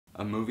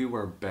A movie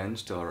where Ben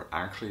Stiller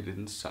actually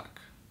didn't suck.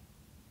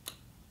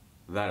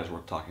 That is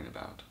worth talking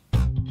about.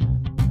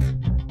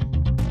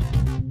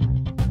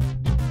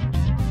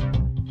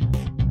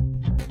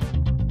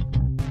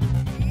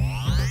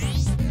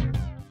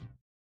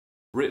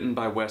 Written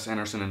by Wes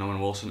Anderson and Owen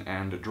Wilson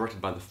and directed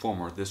by the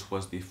former, this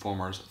was the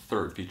former's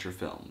third feature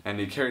film. And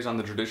he carries on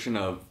the tradition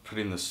of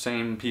putting the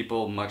same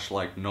people, much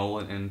like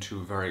Nolan,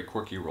 into very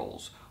quirky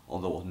roles.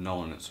 Although with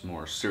Nolan it's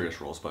more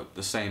serious roles, but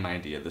the same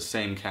idea, the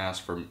same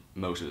cast for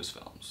most of his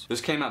films.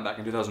 This came out back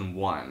in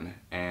 2001,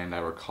 and I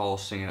recall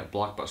seeing it at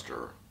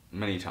Blockbuster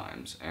many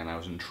times, and I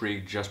was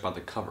intrigued just by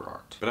the cover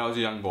art. But I was a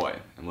young boy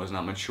and was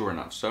not mature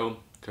enough, so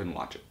couldn't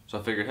watch it. So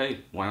I figured, hey,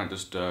 why not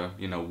just,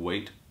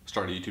 wait,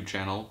 start a YouTube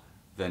channel,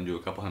 then do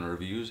a couple hundred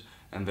reviews,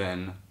 and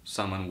then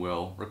someone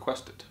will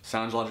request it.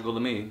 Sounds logical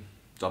to me.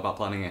 It's all about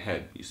planning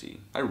ahead, you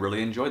see. I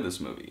really enjoyed this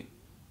movie.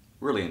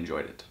 Really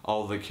enjoyed it.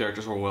 All the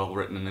characters were well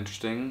written and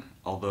interesting,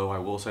 although I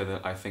will say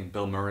that I think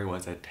Bill Murray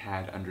was a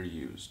tad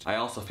underused. I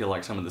also feel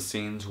like some of the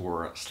scenes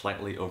were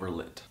slightly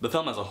overlit. The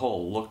film as a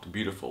whole looked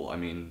beautiful. I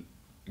mean,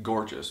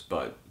 gorgeous,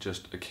 but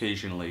just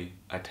occasionally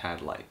a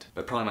tad light.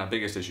 But probably my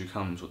biggest issue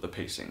comes with the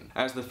pacing.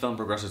 As the film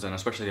progresses, and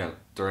especially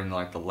during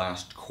the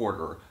last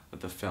quarter of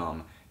the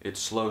film, it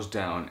slows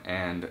down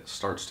and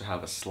starts to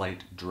have a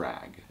slight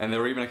drag. And there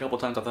were even a couple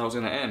times I thought it was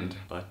gonna end,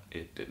 but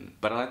it didn't.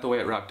 But I like the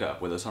way it wrapped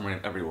up with a summary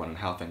of everyone and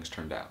how things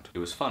turned out. It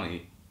was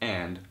funny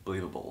and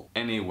believable.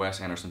 Any Wes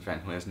Anderson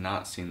fan who has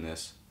not seen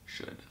this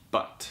should.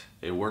 But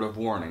a word of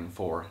warning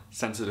for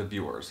sensitive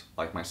viewers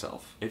like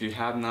myself. If you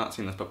have not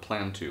seen this but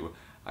plan to,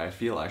 I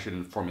feel I should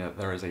inform you that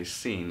there is a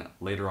scene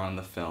later on in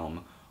the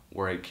film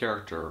where a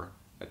character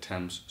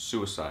attempts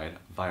suicide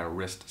via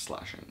wrist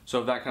slashing. So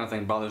if that kind of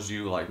thing bothers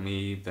you like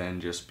me,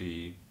 then just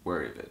be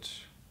wary of it.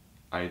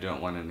 I don't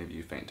want any of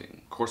you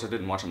fainting. Of course I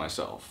didn't watch it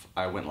myself.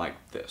 I went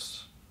like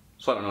this.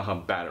 So I don't know how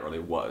bad it really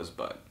was,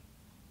 but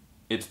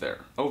it's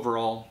there.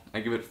 Overall, I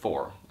give it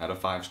 4 out of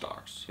 5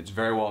 stars. It's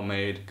very well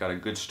made, got a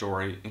good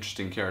story,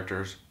 interesting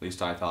characters, at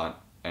least I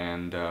thought,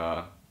 and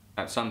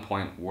at some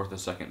point worth a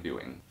second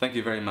viewing. Thank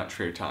you very much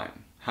for your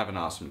time. Have an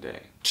awesome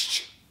day.